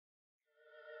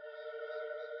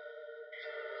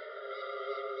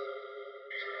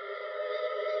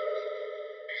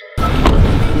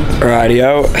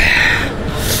Rightio.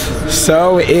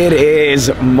 So it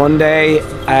is Monday. No,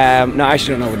 I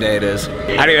actually don't know what day it is.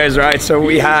 Anyways, right, so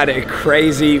we had a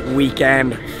crazy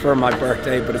weekend for my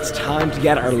birthday, but it's time to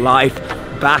get our life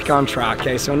back on track.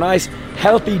 Okay, so a nice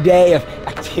healthy day of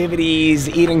activities,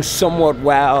 eating somewhat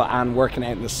well and working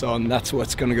out in the sun. That's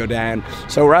what's gonna go down.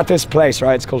 So we're at this place,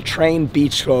 right? It's called Train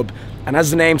Beach Club, and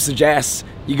as the name suggests,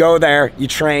 you go there, you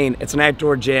train. It's an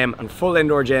outdoor gym and full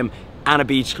indoor gym and a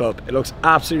beach club. It looks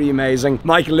absolutely amazing.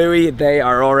 Mike and Louie, they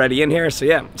are already in here, so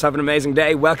yeah, let's have an amazing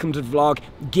day. Welcome to the vlog.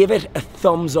 Give it a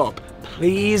thumbs up,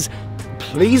 please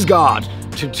God,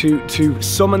 to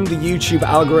summon the YouTube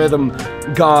algorithm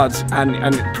gods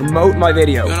and promote my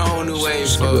video. You're on a whole new wave,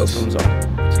 folks. Thumbs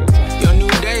up. Your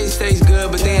new days taste good,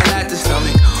 but they ain't like the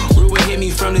stomach. Ruben hit me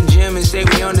from the gym and say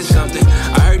we onto something.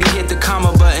 I heard he hit the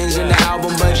comma buttons in the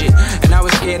album budget, and I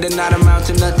was scared to not amount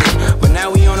to nothing. But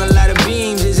now we on a lot of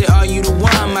beams. Is it all you the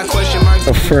one? My question mark.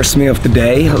 The first meal of the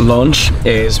day, lunch,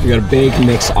 is we got a big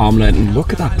mixed omelette, and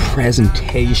look at that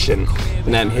presentation.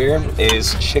 And then here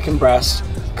is chicken breast,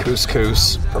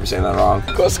 couscous, probably saying that wrong.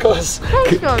 Couscous.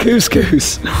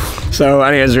 Couscous. So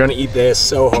anyways, we're gonna eat this,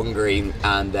 so hungry,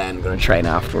 and then gonna train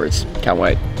afterwards. Can't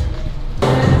wait.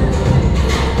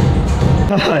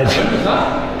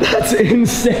 God, that's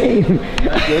insane.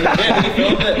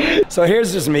 So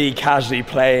here's just me casually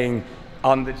playing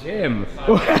on the gym.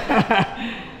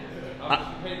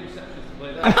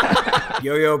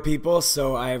 Yo people,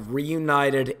 so I have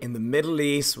reunited in the Middle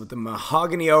East with the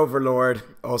Mahogany Overlord,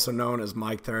 also known as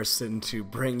Mike Thurston, to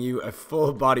bring you a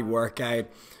full body workout.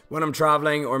 When I'm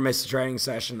traveling or miss a training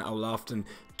session, I'll often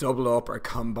double up or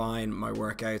combine my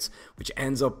workouts, which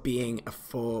ends up being a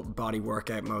full body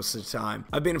workout most of the time.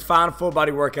 I've been a fan of full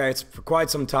body workouts for quite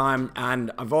some time,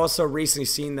 and I've also recently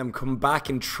seen them come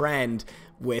back in trend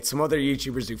with some other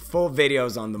YouTubers do full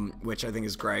videos on them, which I think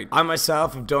is great. I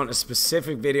myself have done a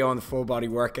specific video on the full body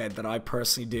workout that I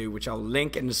personally do, which I'll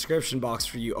link in the description box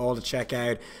for you all to check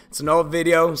out. It's an old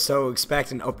video, so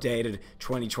expect an updated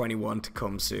 2021 to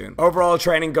come soon. Overall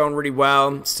training going really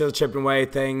well, still chipping away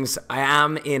at things. I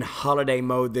am in holiday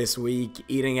mode this week,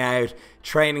 eating out,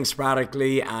 training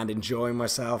sporadically and enjoying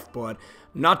myself, but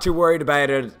not too worried about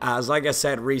it, as like I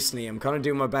said recently, I'm kind of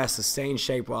doing my best to stay in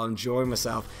shape while enjoying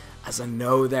myself, as I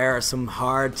know there are some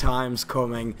hard times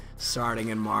coming starting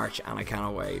in March, and I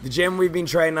cannot wait. The gym we've been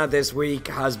training at this week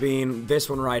has been this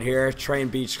one right here, Train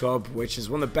Beach Club, which is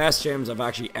one of the best gyms I've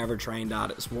actually ever trained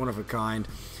at. It's one of a kind.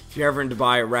 If you're ever in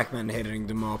Dubai, I recommend hitting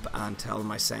them up and tell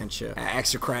them I sent you.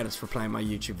 Extra credits for playing my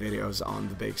YouTube videos on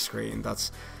the big screen.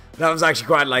 That was actually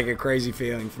quite like a crazy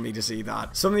feeling for me to see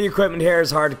that. Some of the equipment here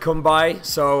is hard to come by,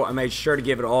 so I made sure to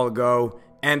give it all a go.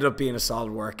 Ended up being a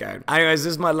solid workout. Anyways,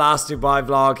 this is my last Dubai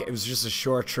vlog. It was just a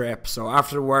short trip. So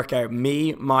after the workout,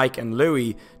 me, Mike, and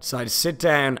Louie decided to sit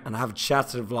down and have a chat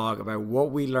to the vlog about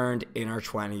what we learned in our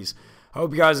 20s.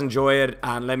 Hope you guys enjoy it,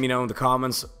 and let me know in the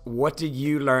comments, what did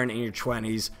you learn in your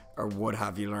 20s, or what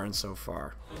have you learned so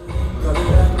far?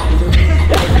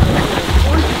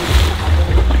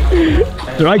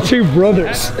 They're like two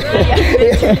brothers.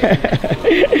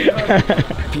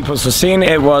 People, so seeing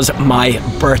it was my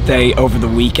birthday over the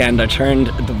weekend, I turned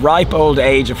the ripe old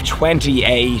age of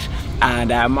 28,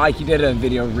 and Mike, you did a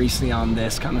video recently on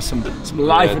this, kind of some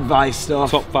life advice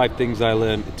stuff. Top 5 things I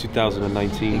learned in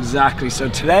 2019. Exactly, so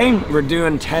today we're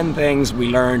doing 10 things we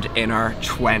learned in our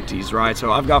 20s, right?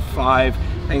 So I've got 5.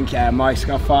 I think Mike's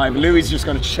got 5. Louis just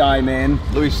going to chime in.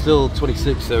 Louis still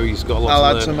 26, so he's got a lot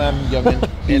I'll to learn. add some young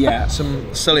yeah,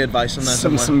 some silly advice in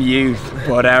there. Some youth.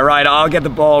 But right, I'll get the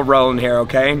ball rolling here,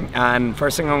 okay? And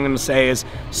first thing I'm going to say is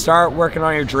start working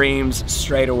on your dreams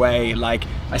straight away. Like,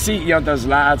 I see, those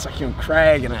lads, like,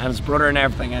 Craig and his brother and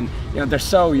everything, and, they're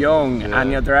so young, and,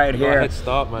 they're out here. They got a head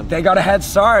start, man. They got a head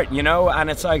start, and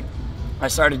it's like, I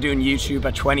started doing YouTube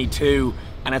at 22,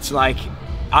 and it's like,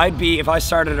 if I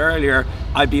started earlier,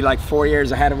 I'd be like 4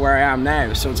 years ahead of where I am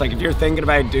now. So it's like, if you're thinking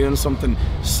about doing something,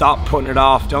 stop putting it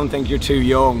off. Don't think you're too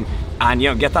young, and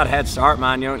get that head start,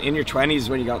 man. In your 20s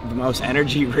when you got the most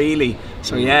energy, really.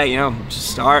 So yeah, just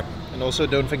start. And also,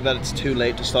 don't think that it's too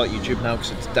late to start YouTube now,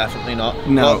 because it's definitely not.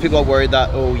 No. A lot of people are worried that,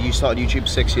 oh, you started YouTube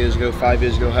 6 years ago, 5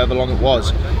 years ago, however long it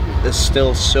was. There's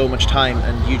still so much time,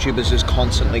 and YouTube is just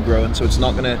constantly growing, so it's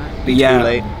not going to be too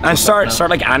late. And start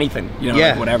like anything,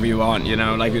 like whatever you want,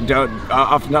 like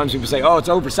oftentimes people say, oh, it's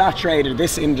oversaturated,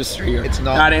 this industry or it's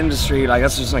not. That industry, like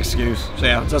that's just an excuse. So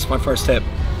yeah, that's my first tip.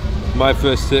 My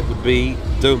first tip would be,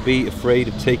 don't be afraid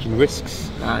of taking risks.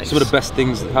 Nice. Some of the best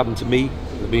things that happened to me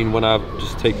have been when I've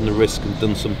just taken the risk and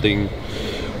done something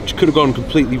which could have gone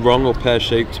completely wrong or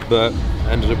pear-shaped, but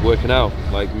ended up working out,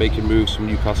 like making moves from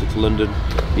Newcastle to London,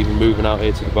 even moving out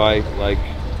here to Dubai. Like,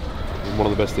 one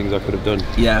of the best things I could have done.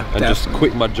 Yeah, and just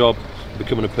quitting my job,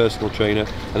 becoming a personal trainer,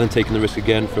 and then taking the risk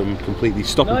again from completely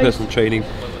stopping personal training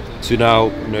to now,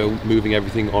 moving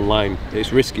everything online.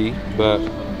 It's risky, but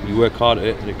you work hard at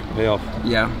it and it can pay off.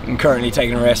 Yeah, I'm currently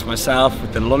taking a risk myself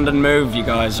with the London move. You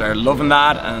guys are loving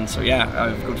that, and so yeah, I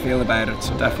have a good feel about it,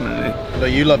 so definitely. Are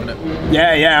you loving it?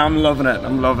 Yeah, I'm loving it.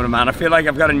 I'm loving it, man. I feel like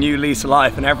I've got a new lease of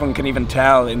life, and everyone can even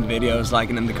tell in the videos, like,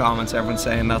 and in the comments, everyone's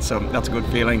saying that, so that's a good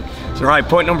feeling. So right,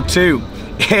 point number 2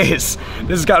 is,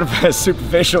 this is kind of a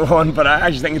superficial one, but I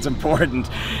actually think it's important.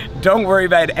 Don't worry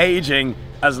about aging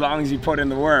as long as you put in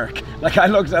the work. Like, I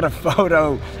looked at a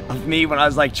photo of me when I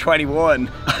was like 21.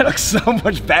 I look so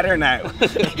much better now.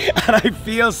 And I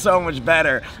feel so much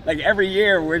better. Like, every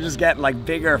year we're just getting like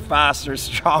bigger, faster,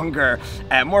 stronger,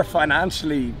 and more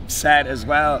financially set as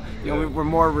well. We're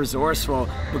more resourceful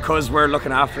because we're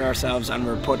looking after ourselves and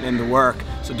we're putting in the work.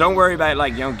 So don't worry about,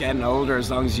 like, getting older,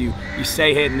 as long as you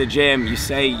stay hitting the gym, you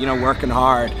stay, working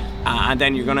hard. And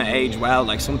then you're gonna age well.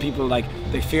 Like, some people, like,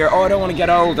 they fear, oh, I don't want to get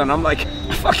old, and I'm like,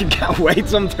 I fucking can't wait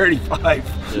till I'm 35.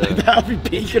 Yeah. Like, that'll be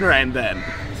peaking around then.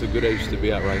 It's a good age to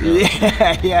be at right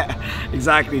now. Yeah,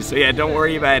 exactly. So yeah, don't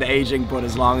worry about aging, but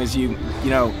as long as you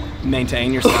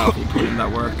maintain yourself, you put in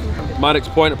that work. My next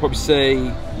point, I'd probably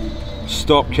say,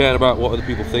 stop caring about what other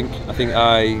people think. I think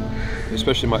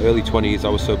especially in my early 20s, I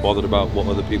was so bothered about what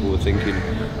other people were thinking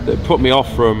that it put me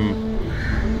off from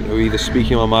either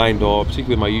speaking my mind, or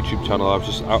particularly my YouTube channel.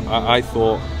 I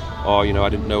thought, I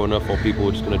didn't know enough, or people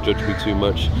were just going to judge me too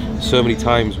much. So many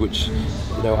times, which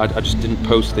I just didn't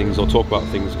post things or talk about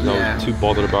things because I was too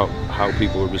bothered about how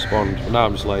people would respond. But now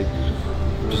I'm just like,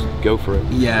 just go for it.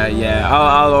 Yeah.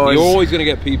 You're always going to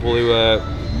get people who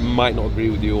might not agree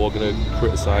with you, or going to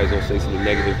criticize or say something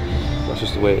negative. That's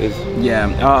just the way it is.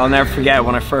 Yeah, I'll never forget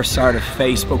when I first started a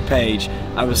Facebook page,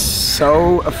 I was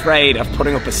so afraid of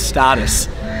putting up a status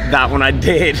that when I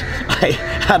did, I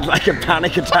had like a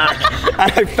panic attack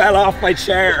and I fell off my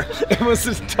chair. It was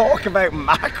this talk about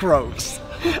macros.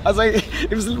 I was like,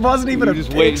 it wasn't even a picture. You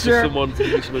just waiting for someone to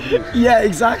give you some advice. Yeah,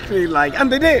 exactly. Like,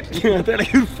 and they did. They're like,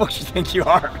 who the fuck do you think you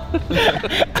are?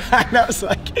 And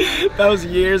that was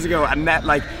years ago. And that,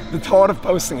 like, the thought of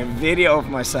posting a video of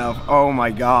myself, oh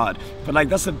my god. But like,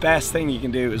 that's the best thing you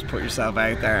can do, is put yourself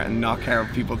out there and not care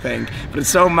what people think. But it's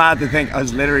so mad to think I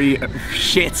was literally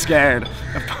shit scared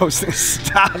of posting a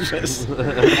status.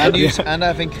 And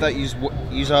I think that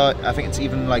I think it's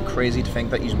even like crazy to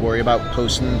think that you worry about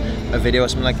posting a video or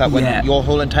something like that when your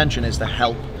whole intention is to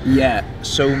help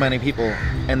so many people.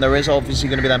 And there is obviously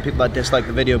going to be them people that dislike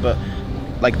the video, but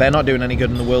like, they're not doing any good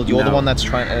in the world. You're the one that's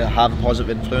trying to have a positive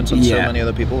influence on so many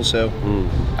other people. So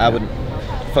I wouldn't.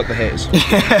 Fuck the haters.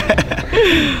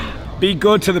 Be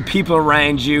good to the people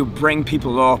around you, bring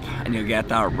people up, and you'll get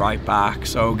that right back.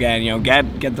 So again,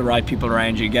 get the right people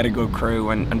around you, get a good crew,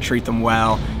 and treat them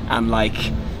well, and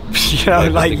like,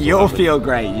 like, you'll feel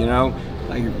great,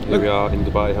 Like, here we are in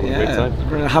Dubai having a great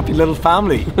time. We're a happy little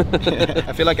family.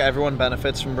 I feel like everyone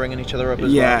benefits from bringing each other up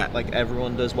as well. Like,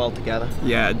 everyone does well together.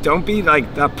 Yeah, don't be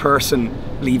like that person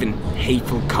leaving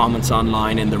hateful comments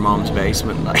online in their mom's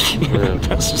basement. Like,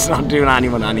 that's just not doing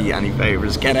anyone any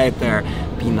favors. Get out there,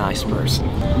 be a nice person.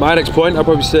 My next point, I'd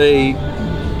probably say,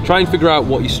 try and figure out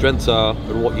what your strengths are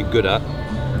and what you're good at,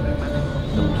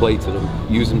 and play to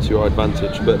them. Use them to your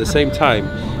advantage. But at the same time,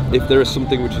 if there is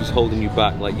something which is holding you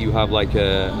back, like you have like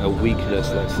a weakness,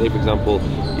 let's say for example,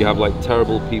 you have like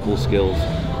terrible people skills,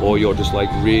 or you're just like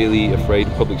really afraid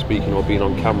of public speaking or being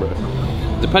on camera,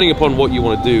 depending upon what you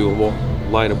want to do and what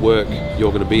line of work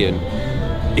you're going to be in,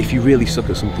 if you really suck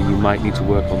at something, you might need to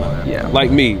work on that. Yeah.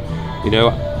 Like me,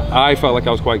 I felt like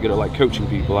I was quite good at like coaching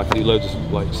people. I could do loads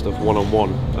of like stuff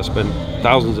one-on-one. I spent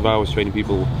thousands of hours training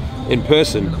people in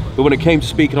person, but when it came to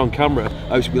speaking on camera,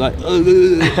 I used to be like,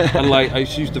 and like I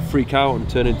used to freak out and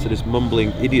turn into this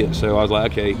mumbling idiot. So I was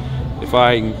like, okay, if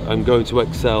I'm going to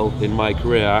excel in my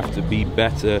career, I have to be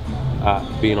better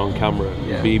at being on camera,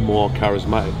 be more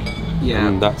charismatic. Yeah.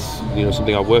 And that's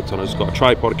something I worked on. I just got a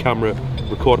tripod, a camera,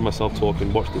 recorded myself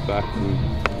talking, watched it back,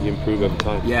 and you improve every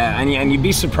time. Yeah, and you'd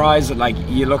be surprised that, like,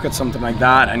 you look at something like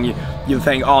that and you'll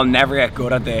think, oh, I'll never get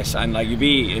good at this, and like, you'd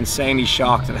be insanely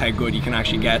shocked at how good you can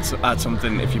actually get at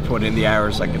something if you put in the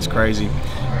hours. Like, it's crazy.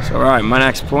 So alright, my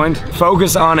next point,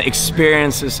 focus on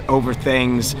experiences over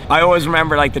things. I always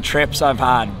remember like the trips I've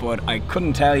had, but I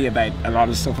couldn't tell you about a lot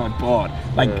of stuff I've bought.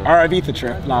 Like our Ibiza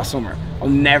trip last summer, I'll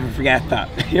never forget that.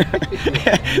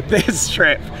 This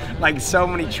trip, like so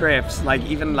many trips, like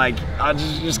even like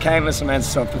just countless amounts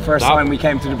of stuff. The first time we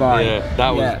came to Dubai.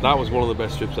 That was one of the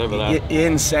best trips ever.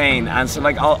 Insane. And so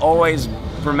like, I'll always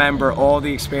remember all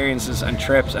the experiences and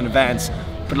trips and events,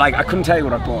 But like, I couldn't tell you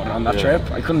what I bought on that trip.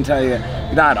 I couldn't tell you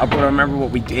that, but I remember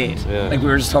what we did. Like, we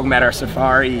were just talking about our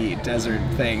safari desert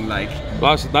thing. Like,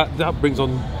 well, that brings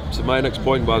on to my next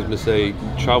point. Where I was going to say,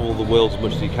 travel the world as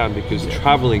much as you can, because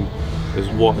traveling is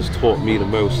what has taught me the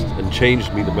most and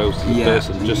changed me the most as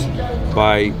a person. Just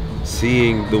by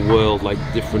seeing the world, like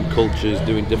different cultures,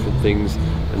 doing different things,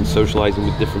 and socializing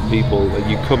with different people. And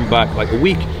you come back like a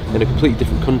week in a completely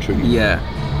different country.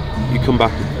 You come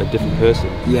back a different person.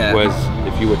 Whereas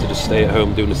if you were to just stay at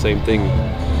home doing the same thing,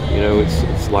 you know,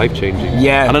 it's life changing.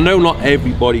 And I know not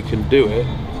everybody can do it.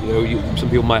 You know, some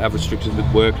people might have restrictions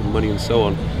with work and money and so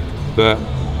on, but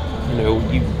you know,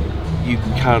 you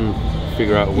can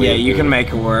figure out a way. You can make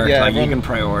it work. Like, you can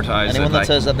prioritize. Anyone that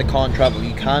says that they can't travel,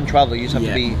 you can travel. You just have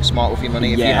to be smart with your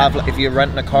money. If you're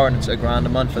renting a car and it's $1,000 a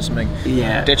month or something,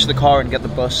 ditch the car and get the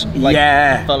bus. Like,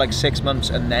 for like 6 months,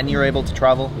 and then you're able to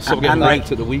travel. Stop getting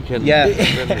ranked at the weekend.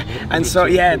 And so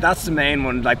that's the main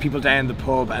one. Like, people down the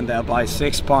pub and they'll buy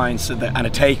 6 pints and a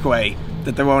takeaway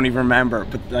that they won't even remember,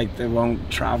 but like, they won't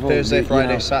travel Thursday,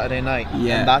 Friday, Saturday night.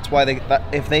 And that's why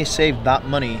if they save that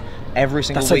money every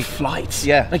single week. That's like flights.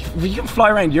 Like, you can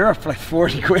fly around Europe for like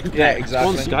 40 quid. Exactly. Go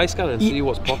on Skyscanner and see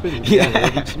what's popping.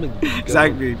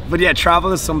 Exactly. But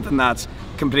travel is something that's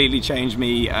completely changed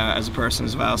me as a person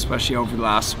as well, especially over the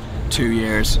last 2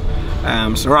 years.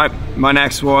 So right, my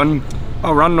next one,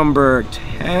 we're on number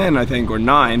 10, I think, or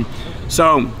 9.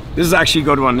 So this is actually a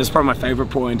good one. This is probably my favorite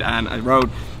point, and I wrote,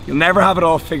 you'll never have it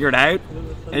all figured out,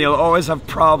 and you'll always have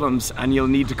problems, and you'll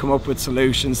need to come up with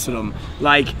solutions to them.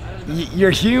 Like,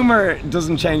 your humor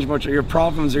doesn't change much, or your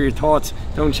problems or your thoughts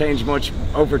don't change much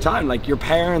over time. Like, your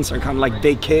parents are kind of like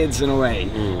big kids in a way,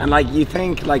 and like, you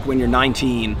think like when you're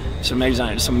 19, so maybe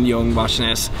someone young watching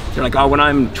this, they're like, oh, when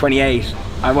I'm 28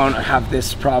 I won't have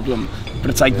this problem. But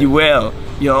it's like, you will.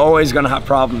 You're always gonna have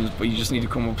problems, but you just need to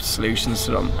come up with solutions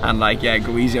to them. And like,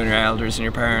 go easy on your elders and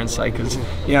your parents, like, cause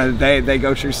you know, they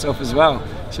go through stuff as well.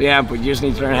 So but you just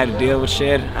need to learn how to deal with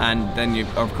shit, and then you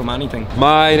overcome anything.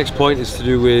 My next point is to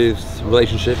do with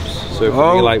relationships. So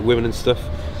for me, like women and stuff,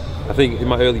 I think in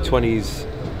my early 20s,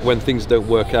 when things don't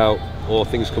work out or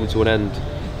things come to an end,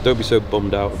 don't be so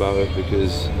bummed out about it,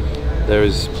 because there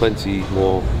is plenty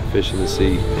more fish in the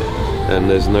sea, and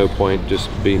there's no point just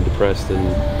being depressed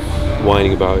and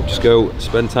whining about it. Just go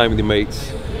spend time with your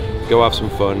mates, go have some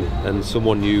fun, and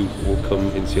someone new will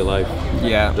come into your life.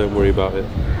 Don't worry about it.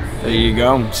 There you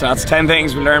go. So that's 10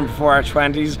 things we learned before our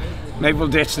 20s. Maybe we'll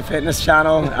ditch the fitness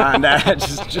channel and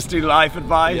just do life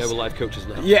advice. Yeah, we're life coaches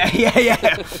now.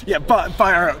 Yeah,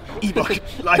 buy our ebook,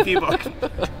 life ebook.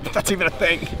 That's even a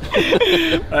thing.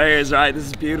 Right, this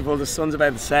is beautiful. The sun's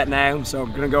about to set now, so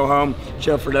I'm gonna go home,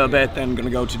 chill for a little bit, then I'm gonna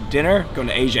go to dinner, going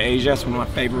to Asia. It's one of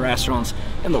my favorite restaurants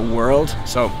in the world.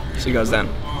 So, see you guys then.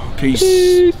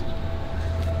 Peace.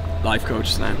 Life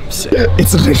coaches now. Sick.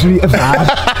 It's literally a vibe.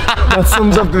 That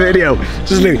sums up the video.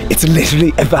 It's literally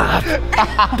a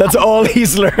vibe. That's all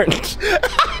he's learned.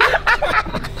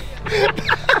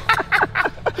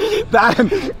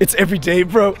 It's every day,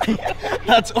 bro.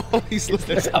 That's all he's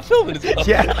learned. I'm filming as well.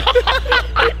 Yeah.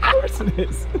 Of course it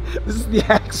is. This is the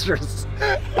extras.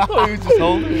 I thought he was just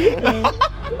holding it.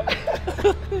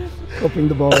 Cupping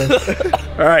the ball.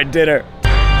 Alright, dinner.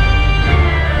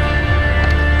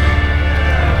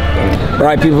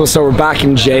 Right, people, so we're back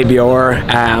in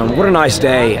JBR. What a nice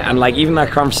day. And like, even that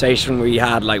conversation we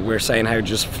had, like, we were saying how it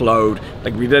just flowed.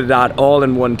 Like, we did that all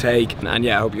in one take. And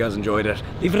yeah, I hope you guys enjoyed it.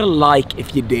 Leave it a like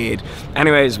if you did.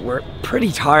 Anyways, we're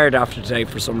pretty tired after today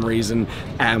for some reason.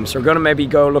 So we're gonna maybe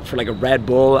go look for like a Red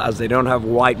Bull, as they don't have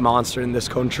White Monster in this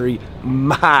country.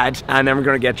 Mad. And then we're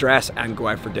gonna get dressed and go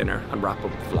out for dinner and wrap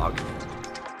up the vlog.